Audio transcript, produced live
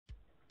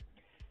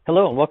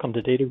Hello and welcome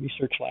to Data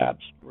Research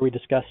Labs, where we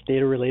discuss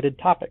data-related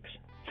topics.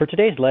 For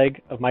today's leg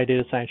of my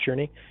data science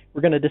journey, we're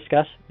going to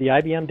discuss the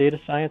IBM Data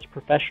Science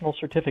Professional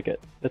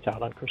Certificate that's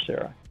out on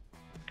Coursera.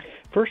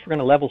 First, we're going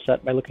to level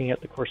set by looking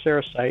at the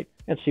Coursera site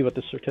and see what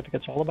this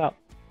certificate's all about.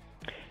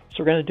 So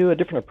we're going to do a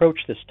different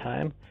approach this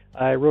time.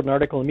 I wrote an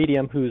article in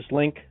Medium whose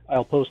link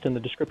I'll post in the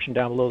description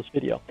down below this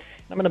video.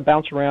 I'm going to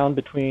bounce around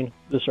between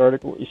this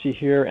article you see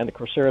here and the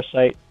Coursera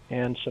site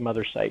and some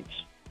other sites.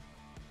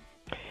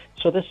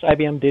 So this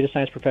IBM Data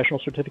Science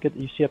Professional Certificate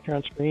that you see up here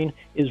on screen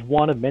is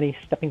one of many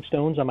stepping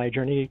stones on my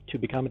journey to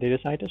become a data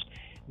scientist.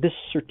 This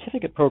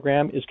certificate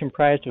program is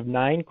comprised of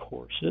 9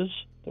 courses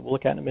that we'll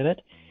look at in a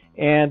minute,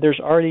 and there's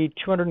already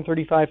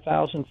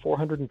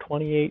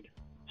 235,428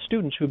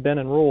 students who've been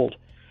enrolled.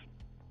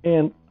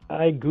 And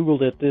I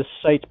Googled it. This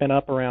site's been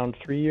up around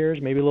 3 years,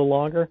 maybe a little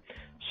longer.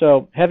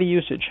 So heavy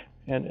usage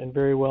and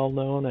very well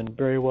known and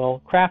very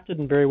well crafted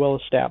and very well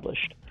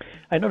established.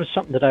 I noticed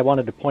something that I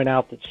wanted to point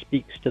out that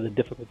speaks to the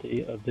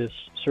difficulty of this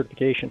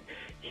certification.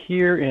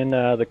 Here in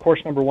the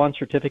course number 1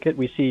 certificate,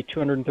 we see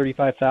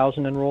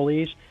 235,000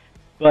 enrollees,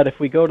 but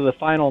if we go to the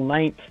final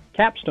 9th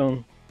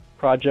capstone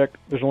project,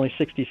 there's only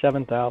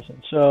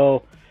 67,000.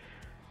 So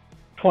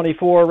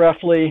 24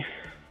 roughly,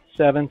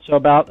 7, so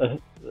about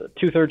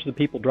 2/3 of the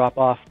people drop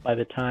off by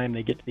the time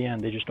they get to the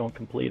end. They just don't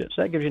complete it.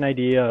 So that gives you an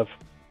idea of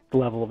the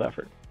level of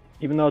effort.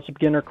 Even though it's a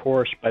beginner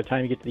course, by the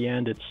time you get to the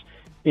end, it's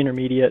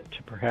intermediate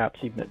to perhaps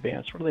even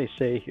advanced. What do they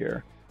say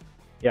here?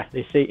 Yeah,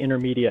 they say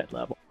intermediate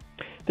level.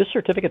 This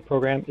certificate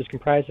program is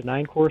comprised of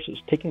 9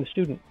 courses, taking the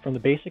student from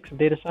the basics of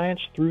data science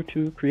through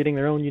to creating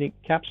their own unique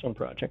capstone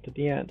project at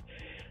the end.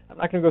 I'm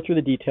not going to go through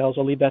the details.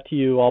 I'll leave that to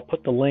you. I'll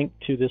put the link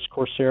to this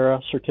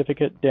Coursera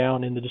certificate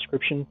down in the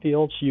description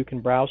field so you can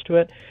browse to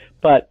it.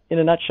 But in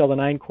a nutshell, the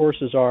 9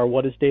 courses are: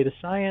 what is data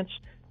science,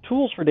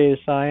 tools for data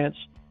science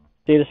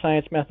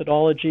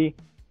methodology,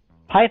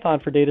 Python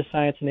for data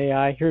science and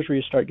AI. Here's where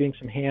you start getting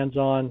some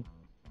hands-on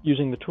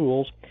using the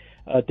tools.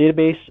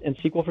 Database and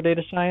SQL for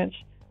data science,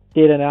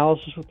 data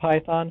analysis with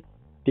Python,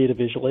 data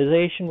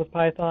visualization with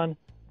Python,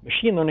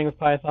 machine learning with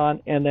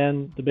Python, and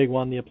then the big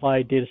one, the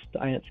applied data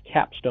science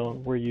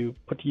capstone, where you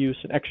put to use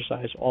and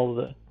exercise all of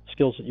the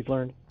skills that you've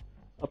learned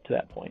up to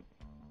that point.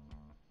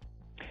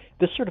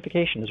 This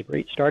certification is a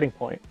great starting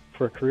point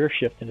for a career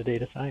shift into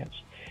data science,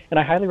 and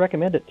I highly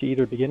recommend it to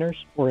either beginners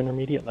or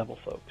intermediate level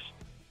folks.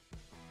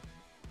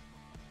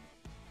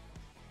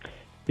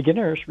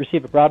 Beginners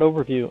receive a broad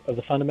overview of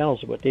the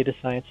fundamentals of what data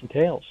science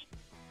entails.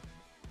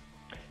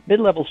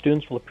 Mid-level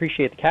students will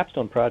appreciate the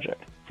capstone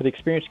project for the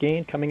experience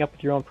gained coming up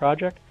with your own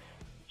project,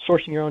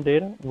 sourcing your own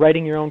data,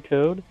 writing your own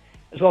code,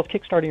 as well as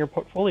kickstarting your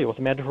portfolio with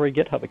a mandatory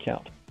GitHub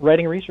account,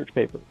 writing a research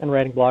paper, and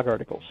writing blog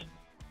articles.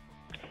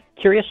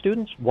 Curious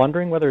students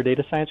wondering whether a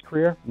data science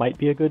career might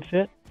be a good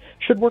fit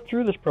should work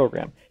through this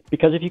program,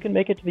 because if you can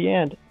make it to the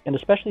end, and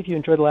especially if you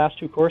enjoy the last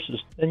 2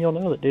 courses, then you'll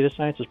know that data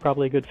science is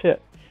probably a good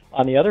fit.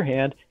 On the other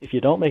hand, if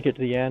you don't make it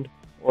to the end,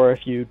 or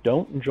if you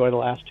don't enjoy the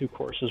last 2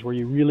 courses where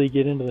you really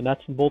get into the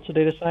nuts and bolts of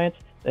data science,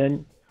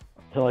 then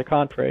to the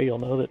contrary, you'll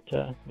know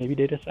that maybe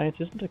data science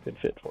isn't a good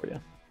fit for you.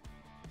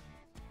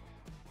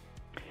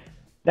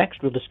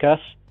 Next, we'll discuss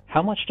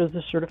how much does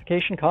this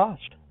certification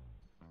cost.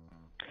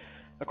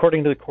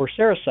 According to the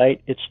Coursera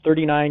site, it's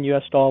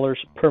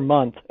 $39 per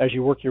month as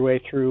you work your way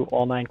through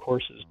all 9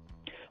 courses.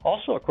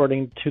 Also,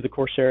 according to the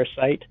Coursera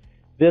site,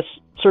 this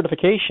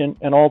certification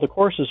and all the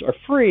courses are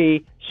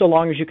free so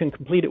long as you can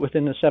complete it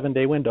within a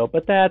 7-day window,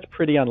 but that's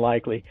pretty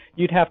unlikely.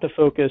 You'd have to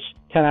focus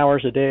 10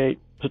 hours a day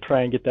to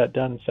try and get that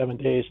done in 7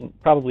 days, and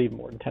probably even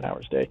more than 10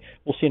 hours a day.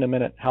 We'll see in a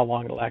minute how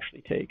long it'll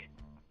actually take.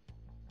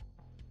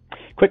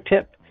 Quick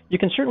tip: you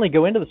can certainly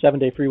go into the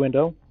 7-day free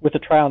window with a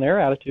trial and error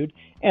attitude,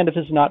 and if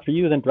it's not for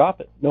you, then drop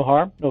it. No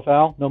harm, no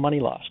foul, no money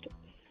lost.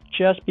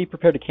 Just be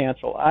prepared to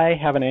cancel. I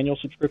have an annual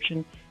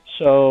subscription,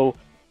 so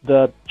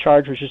the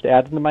charge was just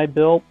added to my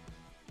bill.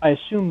 I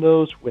assume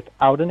those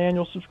without an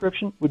annual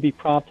subscription would be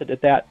prompted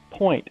at that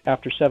point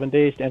after 7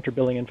 days to enter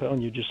billing info,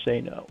 and you just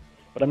say no.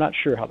 But I'm not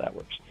sure how that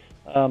works.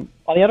 On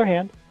the other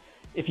hand,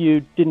 if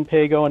you didn't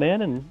pay going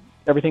in and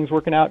everything's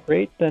working out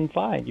great, then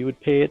fine. You would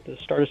pay at the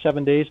start of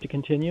 7 days to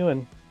continue,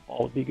 and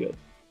all would be good.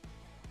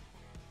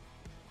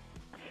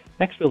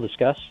 Next, we'll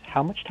discuss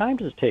how much time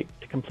does it take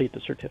to complete the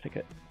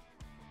certificate.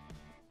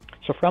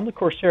 So from the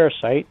Coursera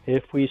site,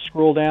 if we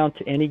scroll down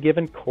to any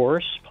given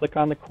course, click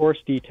on the course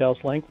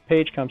details link, the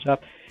page comes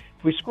up.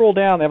 If we scroll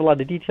down, they have a lot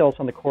of details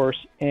on the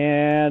course,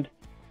 and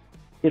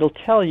it'll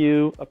tell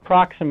you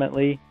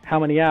approximately how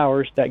many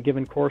hours that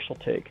given course will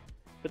take.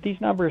 But these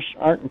numbers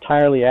aren't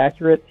entirely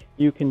accurate.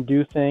 You can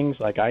do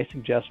things like I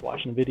suggest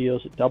watching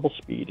videos at double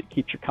speed. It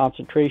keeps your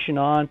concentration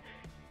on,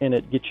 and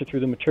it gets you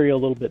through the material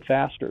a little bit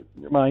faster.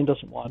 Your mind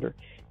doesn't wander.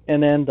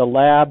 And then the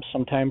lab,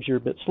 sometimes you're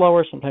a bit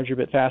slower, sometimes you're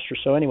a bit faster.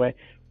 So anyway,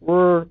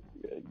 we're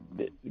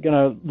going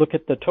to look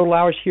at the total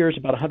hours here is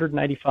about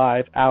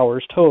 195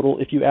 hours total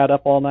if you add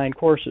up all 9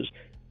 courses.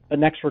 But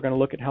next we're going to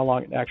look at how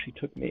long it actually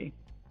took me.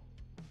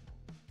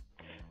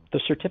 The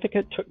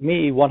certificate took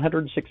me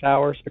 106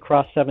 hours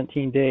across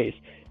 17 days.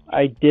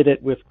 I did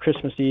it with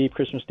Christmas Eve,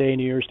 Christmas Day,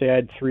 New Year's Day. I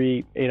had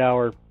 3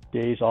 8-hour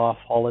days off,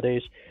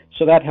 holidays.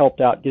 So that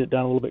helped out, get it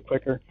done a little bit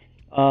quicker.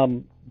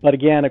 But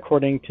again,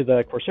 according to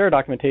the Coursera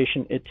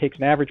documentation, it takes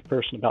an average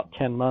person about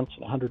 10 months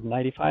and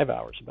 195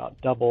 hours, about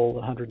double the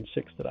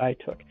 106 that I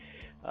took.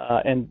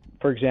 And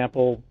for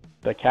example,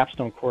 the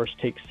capstone course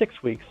takes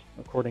 6 weeks,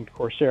 according to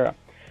Coursera.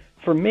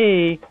 For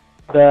me,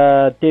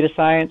 the data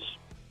science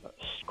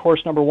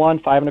course number 1,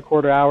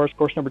 5.25 hours.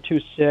 Course number 2,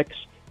 6.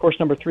 Course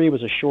number 3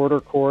 was a shorter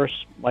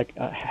course, like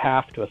a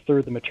half to a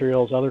third the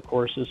materials. Other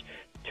courses,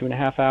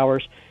 2.5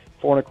 hours,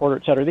 4.25,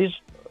 etc. These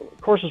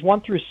courses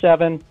 1 through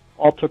 7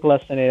 all took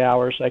less than 8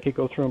 hours. I could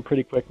go through them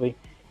pretty quickly.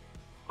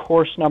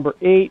 Course number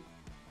 8,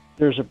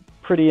 there's a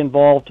pretty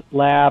involved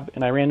lab,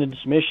 and I ran into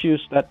some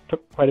issues. That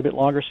took quite a bit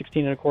longer,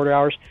 16.25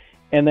 hours.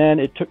 And then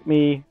it took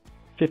me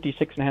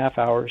 56.5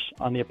 hours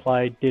on the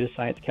applied data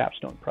science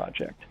capstone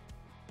project.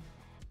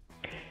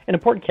 An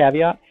important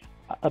caveat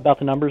about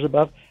the numbers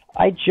above,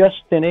 I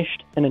just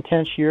finished an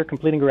intense year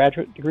completing a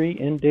graduate degree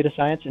in data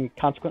science and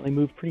consequently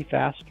moved pretty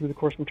fast through the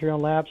course material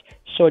and labs,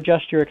 so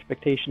adjust your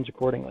expectations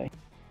accordingly.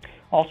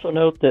 Also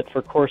note that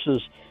for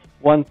courses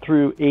 1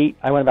 through 8,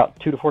 I went about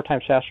 2 to 4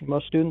 times faster than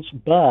most students,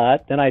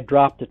 but then I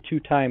dropped to 2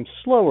 times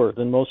slower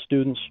than most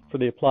students for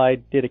the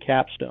applied data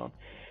capstone.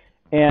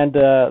 And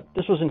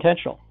this was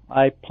intentional.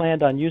 I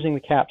planned on using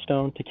the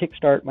capstone to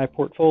kickstart my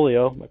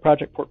portfolio, my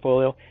project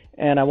portfolio,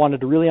 and I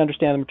wanted to really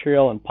understand the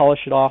material and polish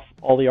it off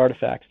all the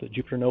artifacts, the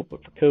Jupyter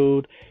Notebook for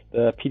code,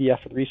 the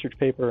PDF for the research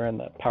paper, and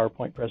the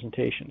PowerPoint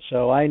presentation.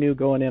 So I knew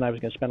going in I was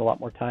going to spend a lot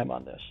more time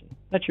on this.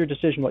 That's your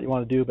decision what you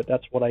want to do, but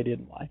that's what I did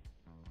and why.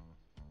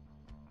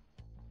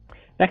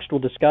 Next, we'll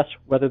discuss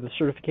whether the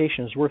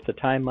certification is worth the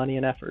time, money,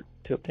 and effort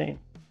to obtain.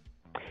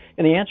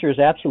 And the answer is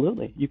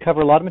absolutely. You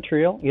cover a lot of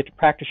material. You get to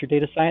practice your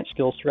data science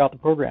skills throughout the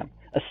program,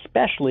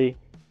 especially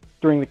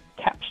during the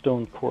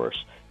capstone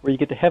course, where you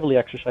get to heavily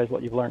exercise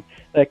what you've learned.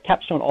 The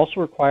capstone also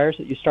requires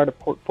that you start a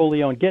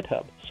portfolio on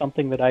GitHub,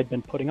 something that I'd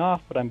been putting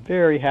off, but I'm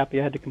very happy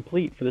I had to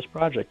complete for this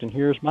project. And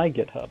here's my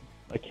GitHub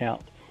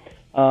account.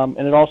 And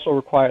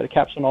the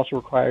capstone also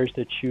requires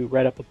that you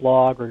write up a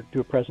blog or do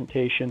a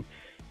presentation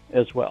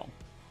as well.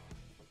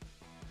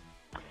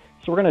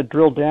 So we're going to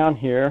drill down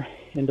here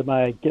into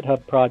my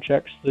GitHub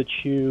project so that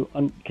you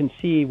can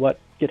see what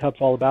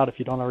GitHub's all about if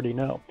you don't already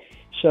know.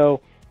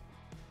 So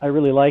I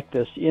really like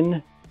this.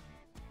 In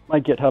my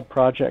GitHub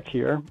project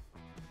here,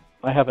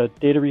 I have a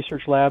Data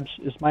Research Labs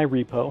is my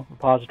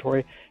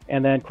repository,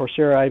 and then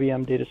Coursera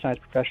IBM Data Science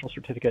Professional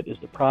Certificate is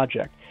the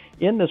project.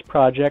 In this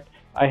project,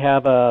 I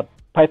have a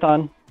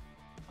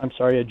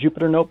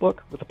Jupyter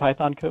Notebook with a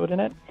Python code in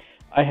it.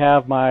 I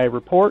have my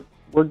report,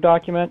 Word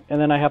document, and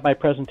then I have my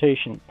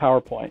presentation,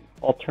 PowerPoint.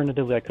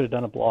 Alternatively, I could have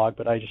done a blog,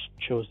 but I just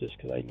chose this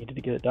because I needed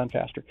to get it done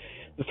faster.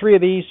 The 3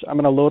 of these, I'm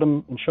going to load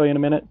them and show you in a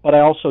minute, but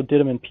I also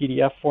did them in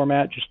PDF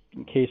format just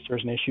in case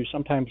there's an issue.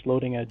 Sometimes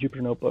loading a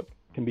Jupyter Notebook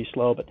can be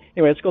slow, but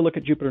anyway, let's go look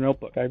at Jupyter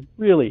Notebook. I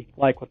really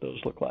like what those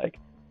look like.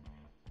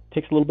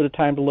 Takes a little bit of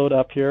time to load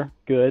up here.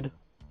 Good.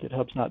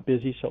 GitHub's not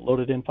busy, so it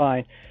loaded in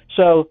fine.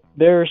 So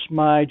there's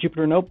my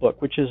Jupyter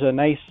Notebook, which is a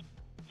nice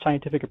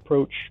scientific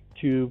approach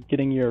to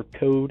getting your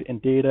code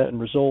and data and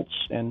results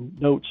and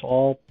notes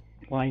all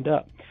lined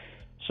up.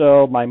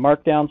 So my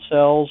markdown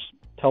cells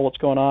tell what's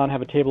going on,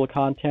 have a table of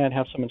content,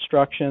 have some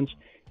instructions.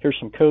 Here's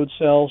some code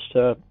cells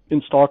to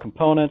install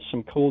components,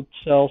 some code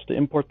cells to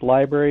import the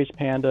libraries,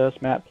 pandas,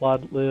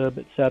 matplotlib,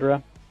 etc.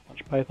 A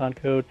bunch of Python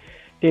code.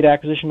 Data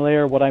acquisition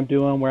layer, what I'm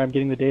doing, where I'm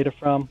getting the data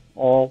from,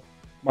 all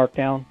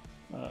markdown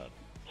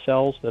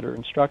cells that are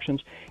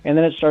instructions. And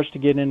then it starts to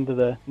get into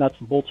the nuts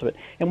and bolts of it.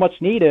 And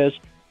what's neat is,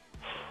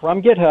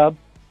 from GitHub,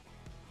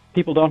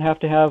 people don't have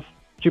to have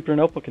Jupyter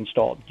Notebook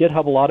installed.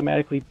 GitHub will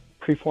automatically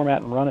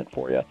pre-format and run it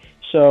for you.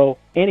 So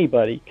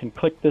anybody can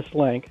click this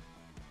link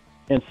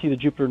and see the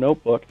Jupyter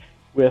Notebook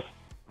with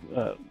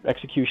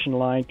execution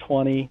line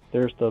 20.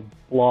 There's the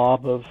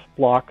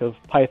block of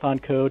Python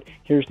code.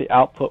 Here's the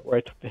output where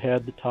I took the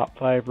head, the top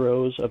 5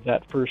 rows of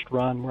that first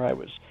run where I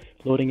was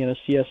loading in a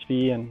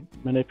CSV and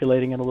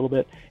manipulating it a little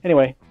bit.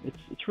 Anyway,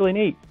 it's really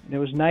neat. And it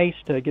was nice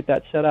to get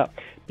that set up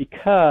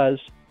because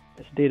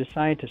as a data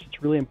scientist,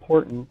 it's really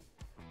important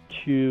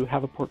to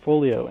have a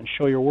portfolio and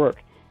show your work.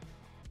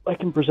 I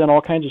can present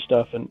all kinds of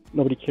stuff and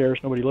nobody cares,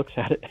 nobody looks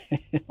at it.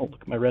 Don't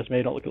look at my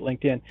resume, don't look at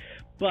LinkedIn.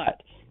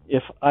 But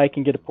if I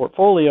can get a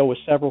portfolio with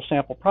several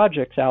sample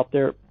projects out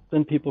there,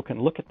 then people can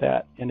look at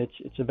that, and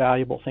it's a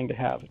valuable thing to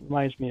have. It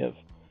reminds me of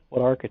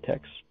what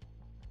architects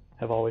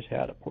have always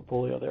had, a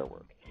portfolio of their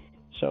work.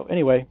 So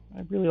anyway,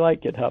 I really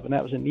like GitHub, and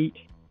that was a neat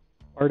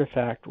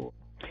artifact.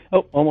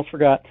 Oh, almost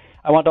forgot.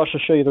 I want to also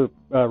show you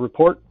the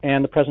report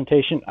and the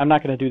presentation. I'm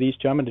not going to do these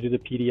two. I'm going to do the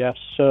PDFs.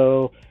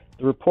 So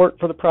the report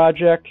for the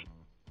project,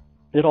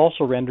 it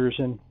also renders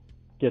in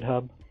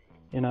GitHub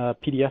in a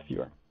PDF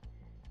viewer.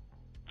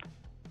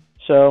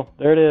 So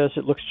there it is.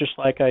 It looks just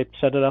like I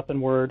set it up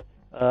in Word.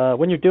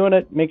 When you're doing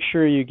it, make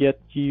sure you get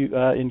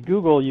in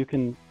Google. You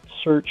can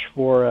search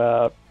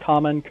for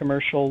common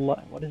commercial.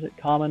 What is it?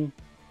 Common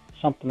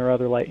something or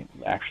other.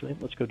 Actually,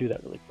 let's go do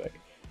that really quick.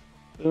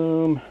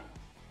 Boom.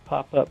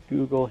 pop up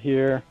Google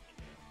here.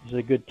 This is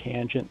a good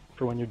tangent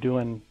for when you're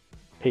doing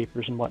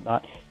papers and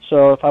whatnot.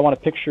 So if I want a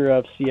picture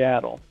of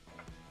Seattle,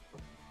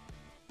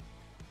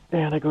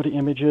 and I go to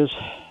images,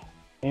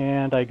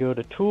 and I go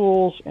to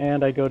tools,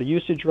 and I go to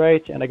usage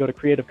rights, and I go to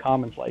Creative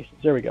Commons license.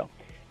 There we go.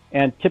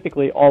 And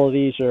typically all of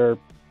these are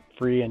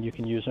free and you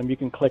can use them. You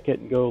can click it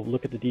and go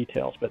look at the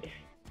details, but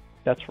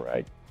that's where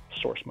I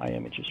source my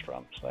images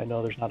from, so I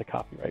know there's not a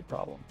copyright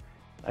problem.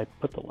 I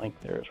put the link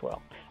there as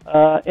well.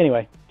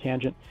 Anyway,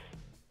 tangent.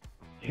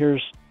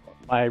 Here's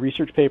my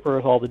research paper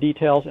with all the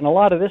details, and a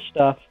lot of this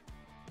stuff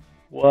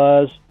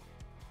was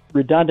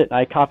redundant.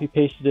 I copy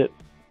pasted it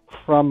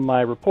from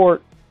my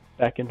report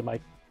back into my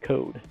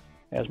code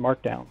as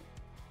markdown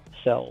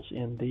cells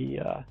in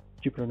the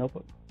Jupyter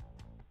Notebook.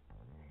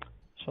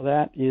 So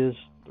that is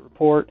the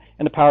report,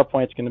 and the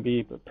PowerPoint's going to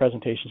be, the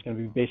presentation is going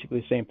to be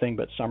basically the same thing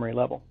but summary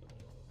level.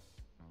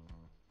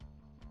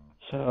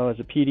 So as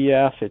a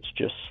PDF, it's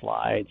just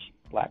slides,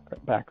 black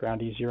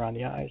background, easier on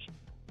the eyes.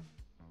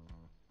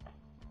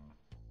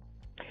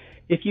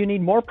 If you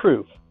need more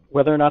proof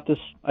whether or not this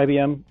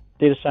IBM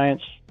data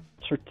science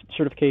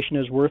certification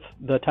is worth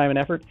the time and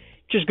effort,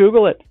 just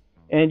Google it,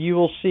 and you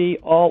will see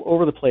all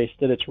over the place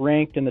that it's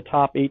ranked in the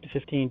top 8 to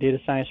 15 data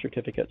science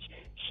certificates.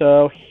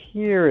 So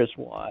here is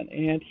one,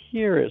 and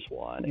here is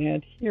one,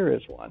 and here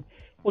is one.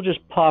 We'll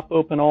just pop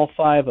open all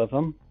 5 of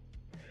them,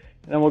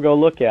 and then we'll go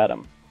look at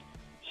them.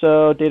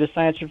 So data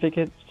science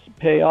certificates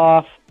pay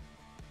off.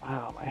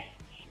 Wow, my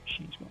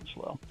machine's going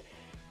slow.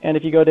 And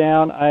if you go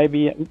down,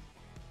 IBM,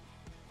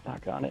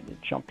 doggone it,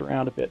 it jumped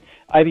around a bit.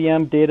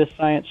 IBM data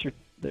science,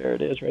 there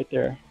it is right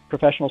there,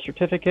 professional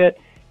certificate.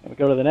 And we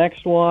go to the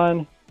next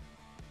one.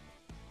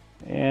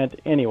 And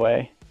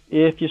anyway,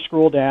 if you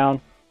scroll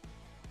down,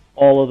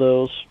 all of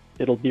those,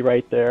 it'll be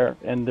right there,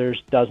 and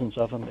there's dozens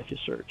of them if you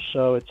search.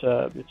 So it's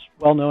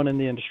well known in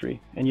the industry.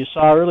 And you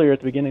saw earlier at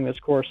the beginning of this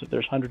course that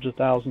there's hundreds of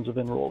thousands of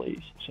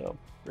enrollees. So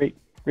great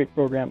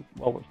program,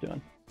 well worth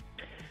doing.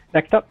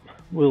 Next up,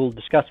 we'll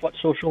discuss what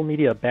social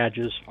media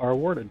badges are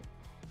awarded.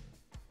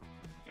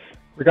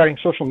 Regarding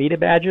social media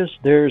badges,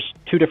 there's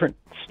 2 different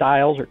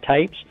styles or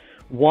types.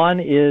 One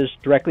is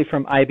directly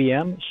from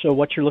IBM. So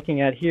what you're looking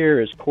at here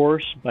is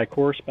course by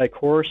course by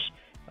course.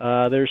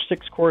 There's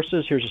 6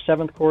 courses. Here's a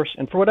 7th course.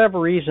 And for whatever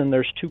reason,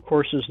 there's 2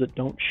 courses that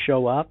don't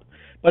show up.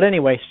 But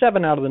anyway,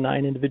 7 out of the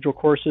 9 individual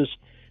courses.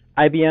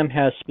 IBM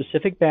has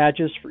specific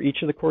badges for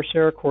each of the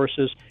Coursera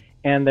courses,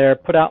 and they're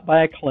put out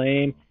by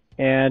Acclaim,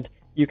 and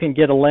you can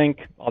get a link.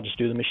 I'll just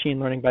do the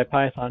machine learning by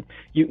Python.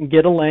 You can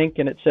get a link,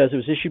 and it says it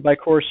was issued by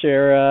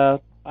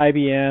Coursera,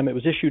 IBM, it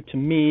was issued to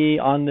me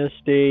on this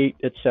date,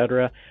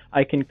 etc.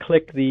 I can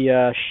click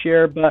the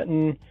share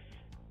button.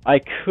 I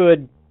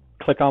could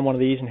click on one of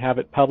these and have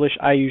it published.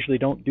 I usually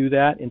don't do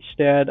that.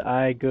 Instead,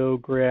 I go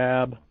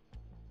grab,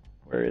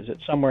 where is it?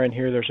 Somewhere in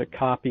here there's a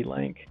copy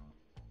link,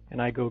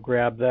 and I go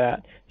grab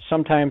that.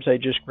 Sometimes I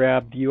just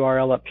grab the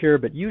URL up here,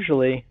 but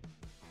usually,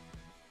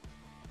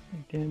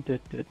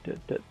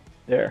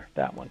 there,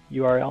 that one,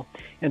 URL.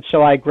 And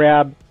so I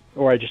grab,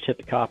 or I just hit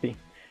the copy.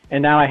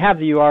 And now I have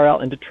the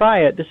URL, and to try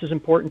it, this is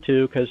important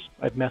too, because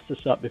I've messed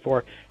this up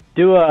before.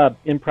 Do a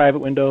in private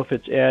window if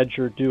it's Edge,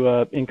 or do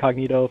a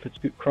incognito if it's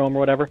Chrome or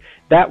whatever.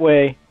 That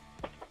way,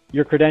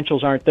 your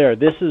credentials aren't there.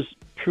 This is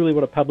truly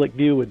what a public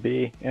view would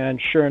be,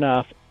 and sure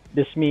enough,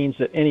 this means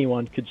that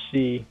anyone could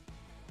see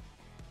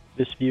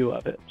this view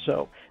of it.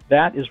 So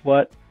that is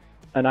what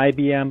an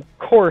IBM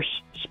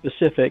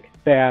course-specific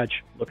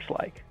badge looks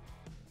like.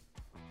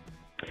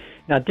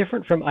 Now,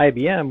 different from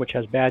IBM, which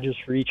has badges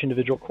for each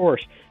individual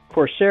course,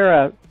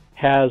 Coursera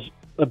has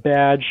a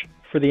badge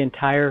for the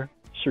entire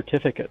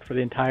certificate, for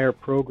the entire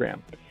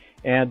program.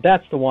 And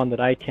that's the one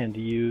that I tend to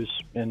use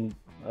and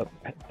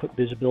put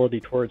visibility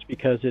towards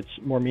because it's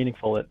more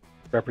meaningful. It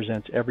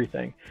represents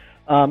everything.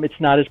 It's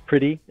not as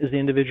pretty as the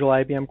individual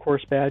IBM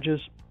course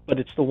badges, but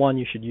it's the one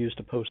you should use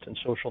to post in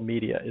social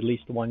media, at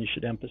least the one you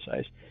should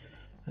emphasize.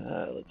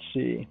 Let's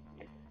see.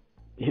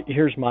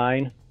 Here's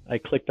mine. I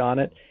clicked on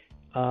it.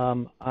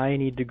 I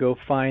need to go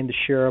find the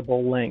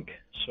shareable link.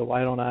 So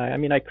why don't I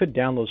mean, I could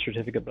download the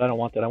certificate, but I don't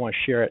want that. I want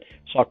to share it.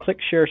 So I'll click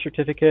Share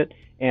Certificate,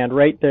 and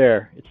right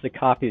there, it's the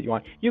copy that you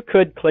want. You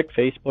could click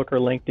Facebook or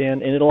LinkedIn,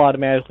 and it'll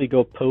automatically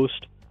go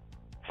post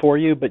for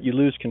you, but you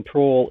lose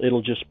control.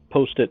 It'll just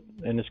post it,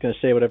 and it's going to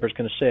say whatever it's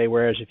going to say,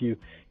 whereas if you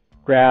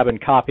grab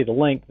and copy the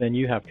link, then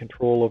you have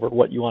control over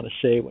what you want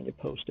to say when you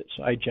post it.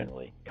 So I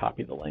generally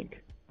copy the link.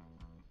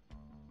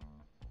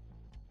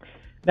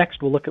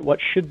 Next, we'll look at what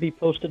should be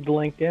posted to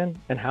LinkedIn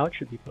and how it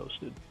should be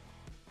posted.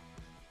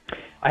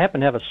 I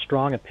happen to have a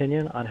strong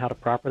opinion on how to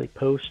properly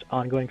post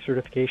ongoing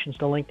certifications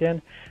to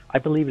LinkedIn. I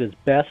believe it is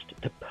best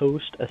to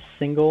post a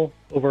single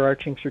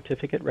overarching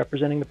certificate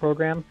representing the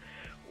program,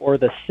 or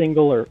the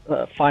single or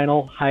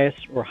final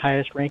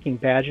highest ranking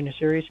badge in a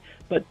series,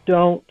 but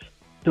don't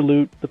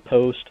dilute the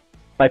post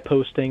by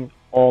posting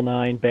all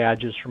 9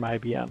 badges from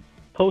IBM.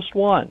 Post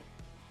one,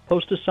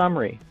 post a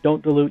summary,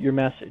 don't dilute your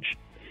message.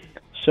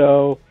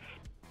 So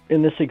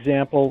in this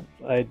example,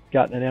 I'd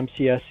gotten an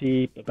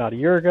MCSE about a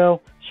year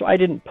ago, so I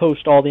didn't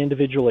post all the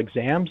individual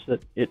exams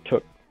that it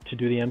took to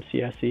do the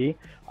MCSE.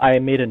 I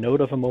made a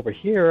note of them over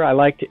here. I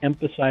like to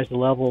emphasize the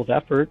level of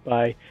effort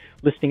by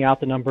listing out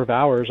the number of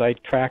hours I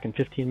track in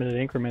 15-minute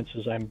increments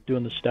as I'm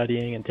doing the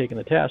studying and taking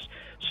the test.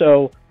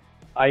 So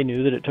I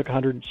knew that it took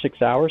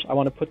 106 hours. I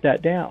want to put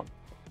that down.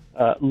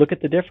 Look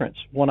at the difference.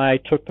 When I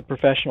took the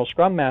Professional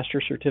Scrum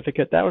Master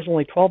certificate, that was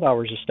only 12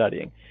 hours of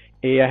studying.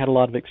 A, I had a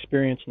lot of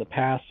experience in the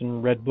past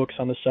and read books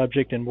on the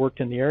subject and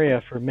worked in the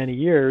area for many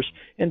years.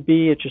 And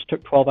B, it just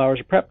took 12 hours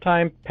of prep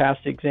time,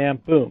 passed the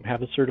exam, boom, have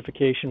the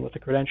certification with the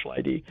credential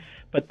ID.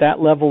 But that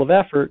level of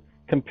effort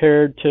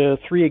compared to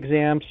 3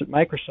 exams at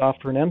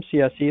Microsoft for an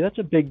MCSE, that's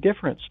a big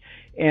difference.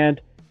 And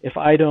if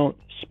I don't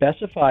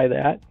specify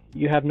that,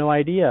 you have no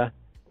idea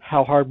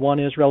how hard one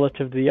is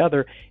relative to the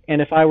other.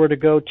 And if I were to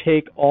go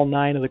take all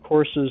 9 of the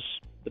courses,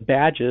 the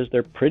badges,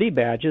 they're pretty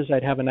badges.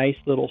 I'd have a nice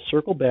little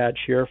circle badge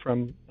here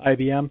from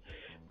IBM,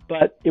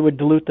 but it would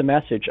dilute the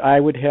message. I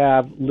would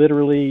have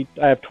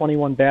I have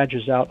 21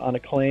 badges out on a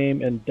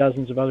claim and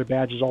dozens of other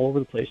badges all over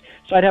the place.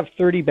 So I'd have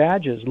 30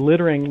 badges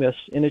littering this,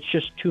 and it's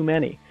just too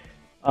many.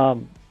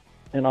 And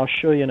I'll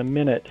show you in a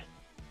minute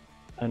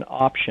an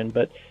option,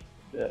 but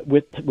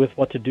with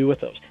what to do with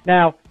those.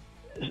 Now,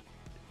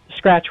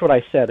 scratch what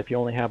I said. If you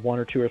only have 1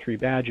 or 2 or 3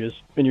 badges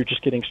and you're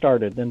just getting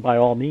started, then by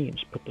all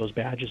means put those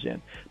badges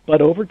in.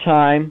 But over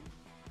time,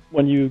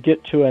 when you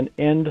get to an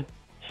end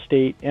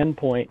state,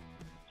 endpoint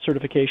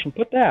certification,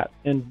 put that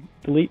and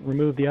delete and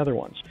remove the other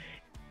ones.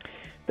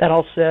 That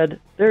all said,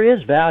 there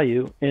is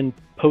value in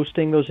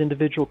posting those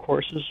individual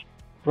courses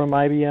from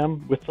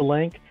IBM with the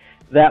link.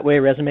 That way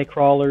resume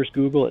crawlers,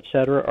 Google,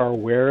 etc. are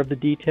aware of the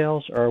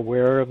details, are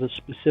aware of the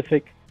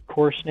specific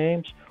course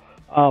names.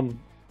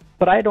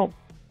 But I don't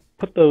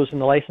put those in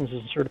the licenses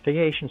and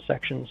certification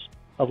sections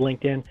of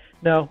LinkedIn.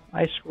 No,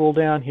 I scroll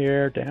down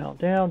here, down,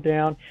 down,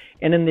 down,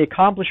 and in the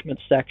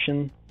accomplishments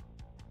section,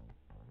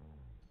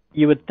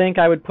 you would think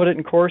I would put it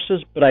in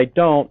courses, but I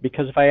don't,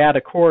 because if I add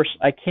a course,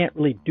 I can't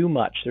really do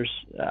much.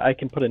 I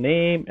can put a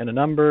name and a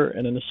number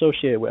and an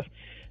associated with.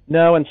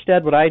 No,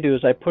 instead what I do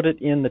is I put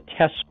it in the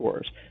test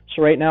scores.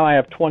 So right now I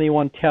have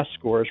 21 test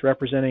scores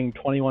representing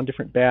 21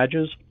 different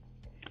badges,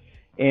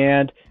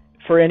 and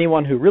for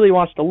anyone who really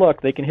wants to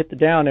look, they can hit the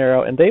down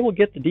arrow and they will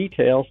get the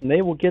details and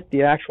they will get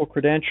the actual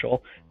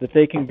credential that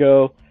they can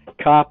go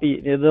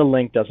copy. The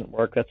link doesn't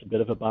work, that's a bit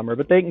of a bummer,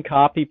 but they can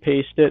copy,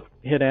 paste it,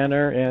 hit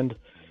enter, and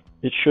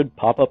it should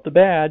pop up the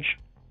badge.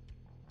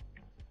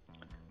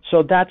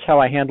 So that's how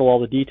I handle all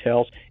the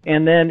details.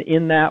 And then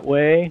in that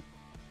way,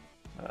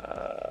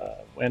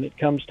 when it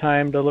comes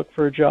time to look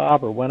for a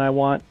job, or when I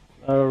want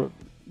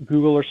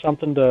Google or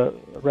something, a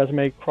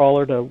resume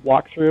crawler to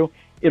walk through,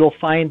 it'll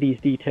find these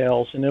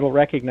details and it'll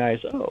recognize,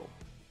 oh,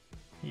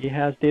 he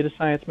has data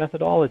science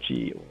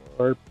methodology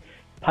or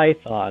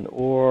Python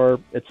or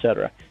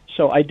etc.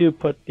 So I do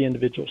put the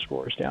individual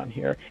scores down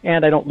here,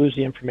 and I don't lose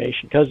the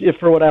information, because if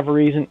for whatever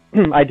reason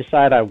I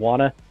decide I want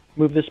to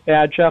move this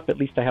badge up, at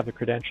least I have the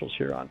credentials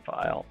here on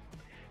file.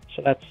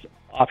 So that's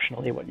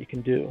optionally what you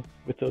can do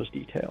with those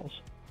details.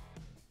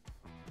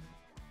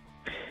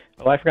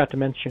 Oh, I forgot to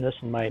mention this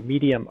in my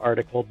Medium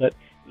article, but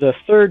the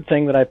third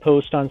thing that I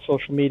post on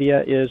social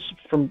media is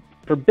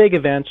for big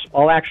events,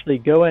 I'll actually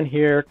go in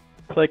here,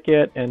 click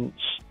it, and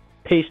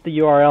paste the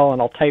URL, and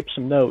I'll type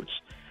some notes.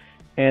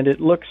 And it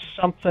looks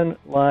something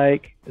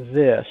like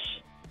this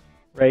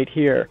right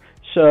here.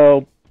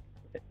 So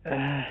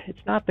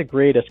it's not the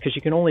greatest, because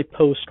you can only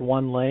post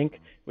one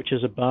link, which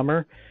is a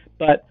bummer.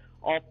 But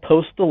I'll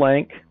post the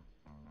link,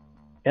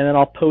 and then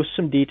I'll post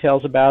some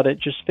details about it.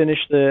 Just finish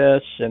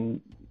this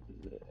and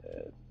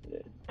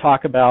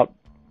talk about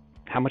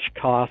how much it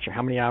costs or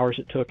how many hours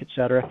it took,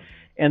 etc.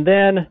 And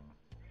then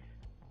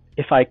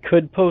if I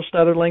could post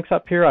other links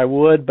up here, I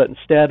would, but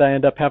instead I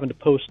end up having to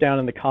post down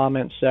in the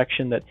comments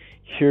section that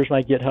here's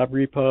my GitHub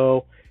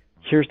repo,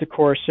 here's the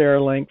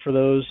Coursera link for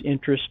those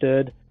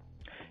interested.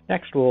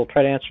 Next, we'll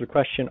try to answer the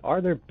question, are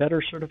there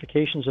better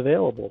certifications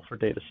available for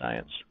data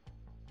science?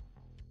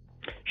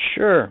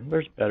 Sure,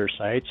 there's better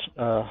sites.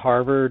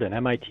 Harvard and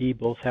MIT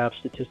both have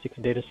statistics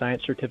and data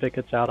science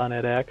certificates out on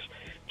edX.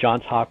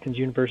 Johns Hopkins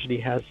University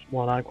has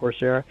one on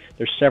Coursera.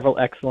 There's several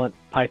excellent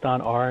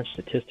Python, R, and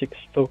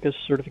statistics-focused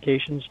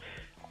certifications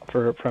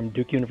from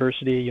Duke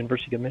University,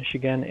 University of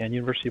Michigan, and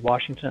University of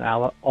Washington,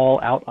 all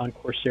out on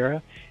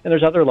Coursera. And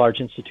there's other large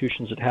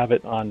institutions that have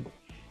it on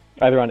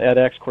either on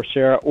edX,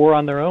 Coursera, or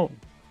on their own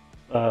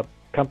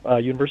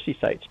university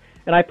sites.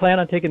 And I plan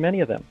on taking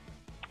many of them.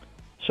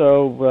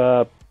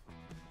 So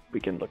we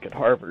can look at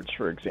Harvard's,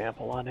 for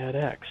example, on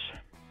edX.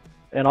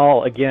 And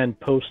I'll, again,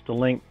 post the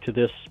link to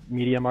this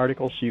Medium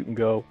article so you can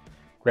go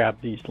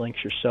grab these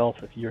links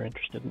yourself if you're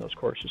interested in those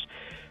courses.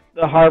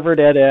 The Harvard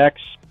edX,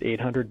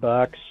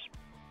 $800.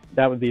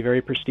 That would be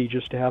very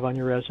prestigious to have on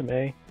your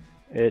resume.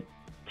 It's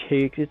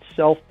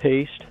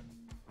self-paced.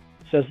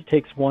 It says it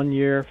takes 1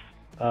 year,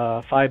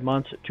 5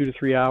 months at 2 to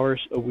 3 hours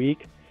a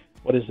week.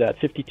 What is that?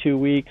 52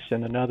 weeks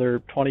and another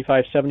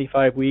 25,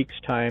 75 weeks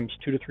times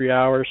 2 to 3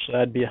 hours. So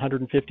that'd be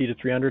 150 to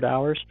 300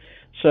 hours.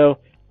 So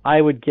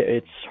I would get,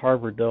 it's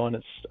Harvard though,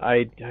 and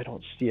I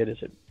don't see it as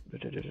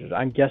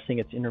I'm guessing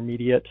it's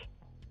intermediate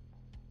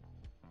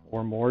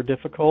or more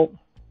difficult.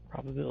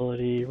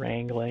 Probability,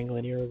 wrangling,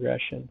 linear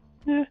regression.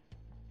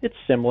 It's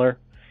similar.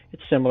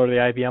 It's similar to the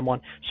IBM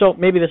one. So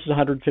maybe this is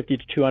 150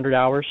 to 200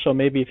 hours. So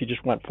maybe if you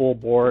just went full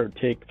bore, it would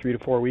take 3 to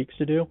 4 weeks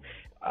to do.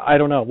 I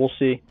don't know. We'll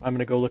see. I'm going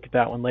to go look at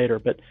that one later.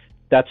 But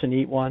that's a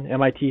neat one.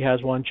 MIT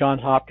has one.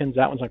 Johns Hopkins,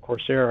 that one's on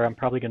Coursera. I'm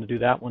probably going to do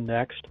that one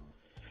next.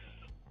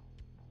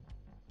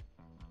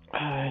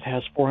 It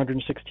has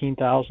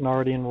 416,000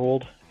 already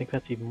enrolled. I think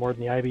that's even more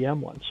than the IBM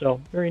one.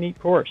 So very neat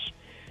course.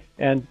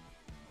 And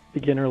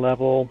beginner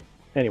level.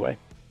 Anyway,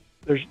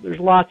 there's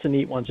lots of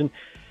neat ones. And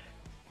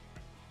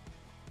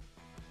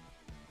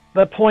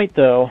the point,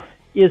 though,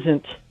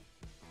 isn't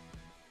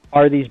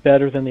are these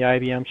better than the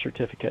IBM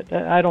certificate.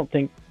 I don't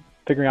think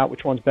figuring out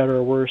which one's better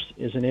or worse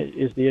is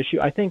the issue.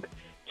 I think,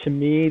 to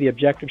me, the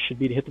objective should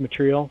be to hit the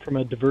material from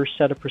a diverse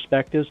set of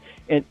perspectives,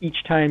 and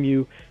each time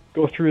you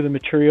go through the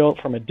material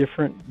from a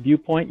different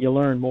viewpoint, you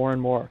learn more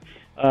and more.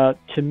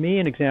 To me,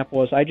 an example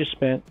was I just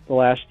spent the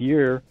last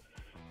year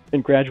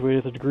and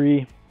graduated with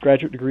a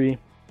graduate degree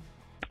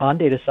on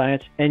data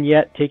science, and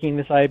yet taking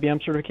this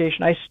IBM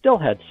certification, I still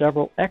had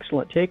several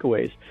excellent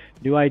takeaways.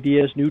 New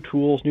ideas, new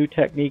tools, new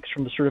techniques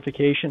from the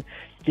certification,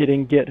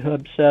 getting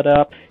GitHub set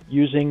up,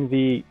 using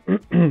the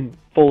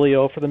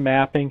Folio for the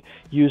mapping,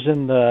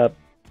 using the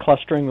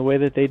clustering the way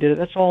that they did it.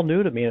 That's all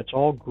new to me, and it's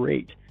all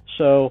great.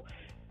 So,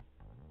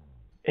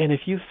 and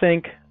if you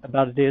think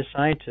about a data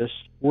scientist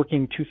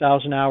working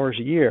 2,000 hours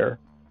a year,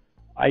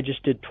 I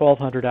just did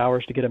 1,200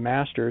 hours to get a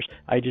master's.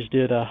 I just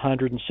did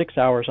 106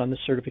 hours on this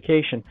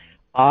certification.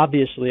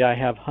 Obviously, I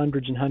have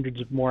hundreds and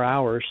hundreds of more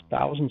hours,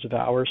 thousands of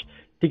hours,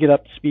 to get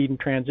up to speed and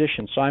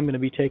transition. So I'm going to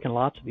be taking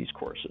lots of these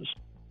courses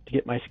to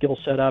get my skill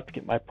set up, to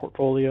get my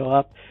portfolio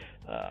up.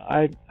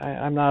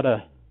 I'm not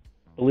a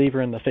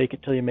believer in the fake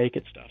it till you make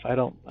it stuff. I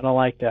don't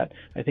like that.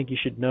 I think you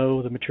should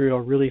know the material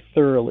really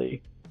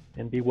thoroughly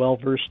and be well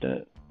versed in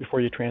it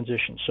before you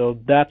transition. So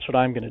that's what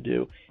I'm going to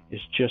do,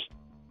 is just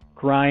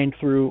grind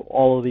through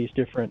all of these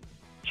different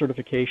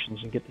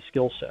certifications and get the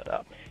skill set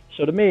up.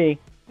 So to me,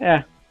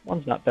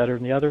 one's not better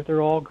than the other.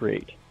 They're all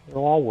great. They're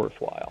all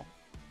worthwhile.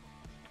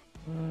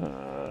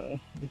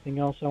 Anything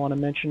else I want to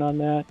mention on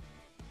that?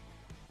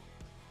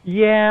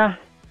 Yeah,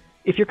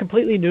 if you're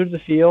completely new to the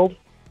field,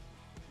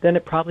 then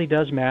it probably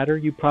does matter.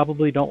 You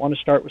probably don't want to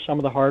start with some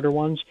of the harder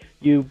ones.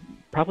 You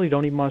probably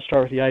don't even want to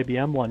start with the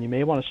IBM one. You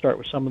may want to start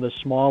with some of the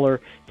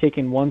smaller,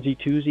 taking onesie,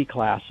 twosie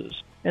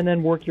classes, and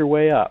then work your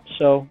way up.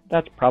 So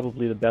that's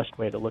probably the best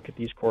way to look at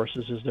these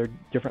courses, is they're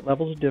different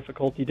levels of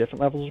difficulty,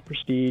 different levels of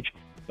prestige,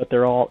 but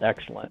they're all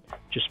excellent.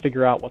 Just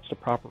figure out what's the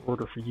proper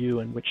order for you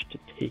in which to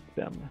take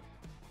them.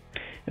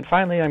 And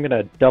finally, I'm going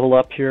to double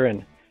up here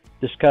and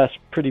discuss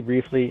pretty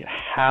briefly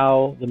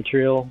how the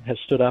material has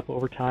stood up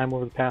over time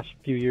over the past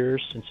few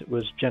years since it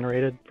was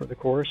generated for the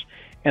course,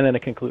 and then a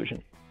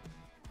conclusion.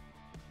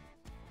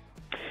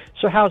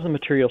 So how's the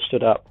material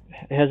stood up?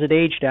 Has it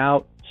aged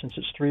out since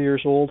it's 3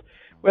 years old?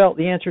 Well,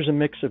 the answer is a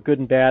mix of good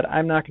and bad.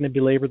 I'm not going to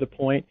belabor the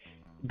point,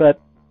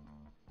 but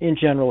in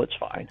general, it's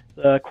fine.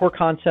 The core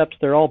concepts,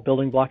 they're all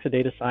building blocks of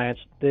data science.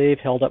 They've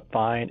held up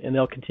fine, and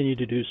they'll continue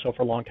to do so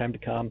for a long time to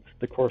come.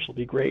 The course will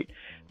be great.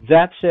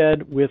 That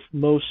said, with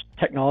most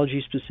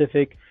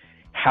technology-specific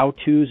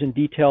how-tos and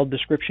detailed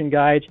description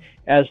guides,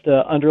 as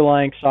the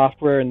underlying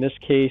software, in this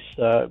case,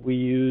 we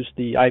use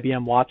the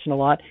IBM Watson a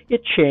lot,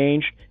 it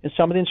changed, and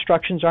some of the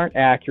instructions aren't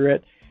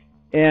accurate.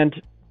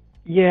 And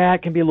yeah,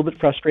 it can be a little bit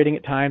frustrating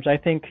at times. I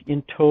think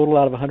in total,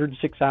 out of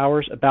 106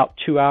 hours, about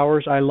 2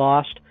 hours I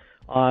lost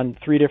on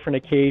 3 different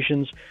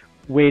occasions,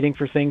 waiting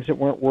for things that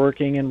weren't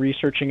working and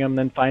researching them,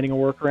 then finding a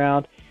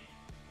workaround.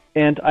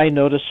 And I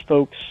noticed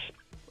folks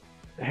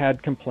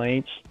had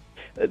complaints.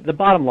 The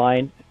bottom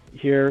line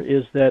here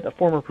is that a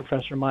former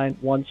professor of mine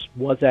once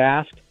was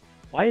asked,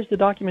 why is the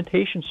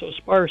documentation so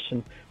sparse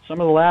and some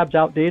of the labs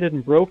outdated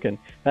and broken?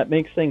 That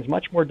makes things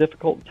much more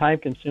difficult and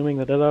time-consuming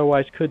than it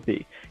otherwise could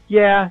be.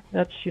 Yeah,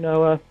 that's,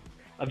 a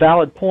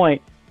valid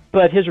point,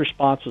 but his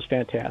response was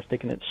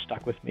fantastic, and it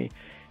stuck with me.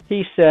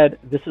 He said,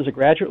 this is a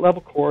graduate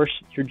level course.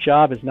 Your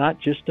job is not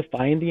just to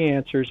find the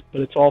answers,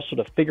 but it's also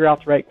to figure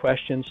out the right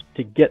questions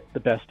to get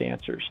the best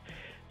answers.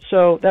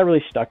 So that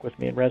really stuck with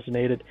me and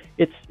resonated.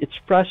 It's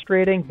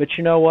frustrating, but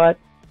you know what?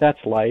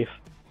 That's life.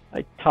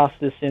 I toss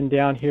this in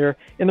down here.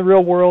 In the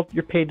real world,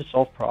 you're paid to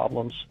solve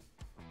problems.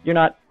 You're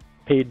not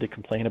paid to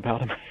complain about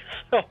them.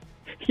 So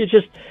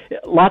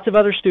lots of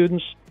other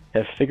students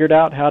have figured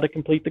out how to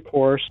complete the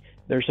course.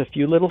 There's a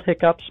few little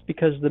hiccups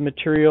because the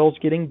material's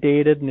getting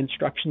dated and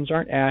instructions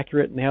aren't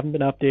accurate and they haven't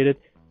been updated,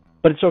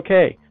 but it's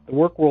okay. The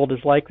work world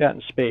is like that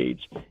in spades,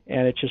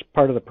 and it's just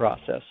part of the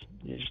process.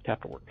 You just have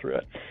to work through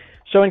it.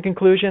 So in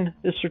conclusion,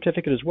 this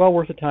certificate is well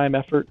worth the time,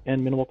 effort,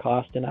 and minimal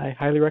cost, and I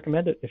highly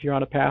recommend it if you're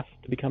on a path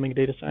to becoming a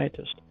data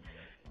scientist.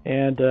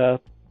 And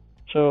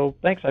so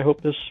thanks. I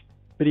hope this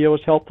video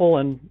was helpful,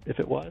 and if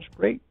it was,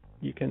 great.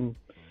 You can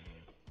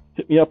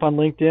hit me up on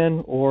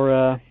LinkedIn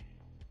or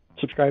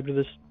subscribe to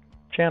this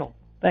channel.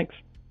 Thanks.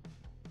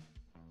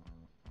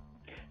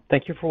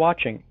 Thank you for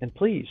watching, and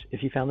please,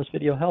 if you found this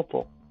video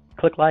helpful,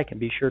 click like and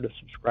be sure to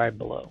subscribe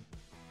below.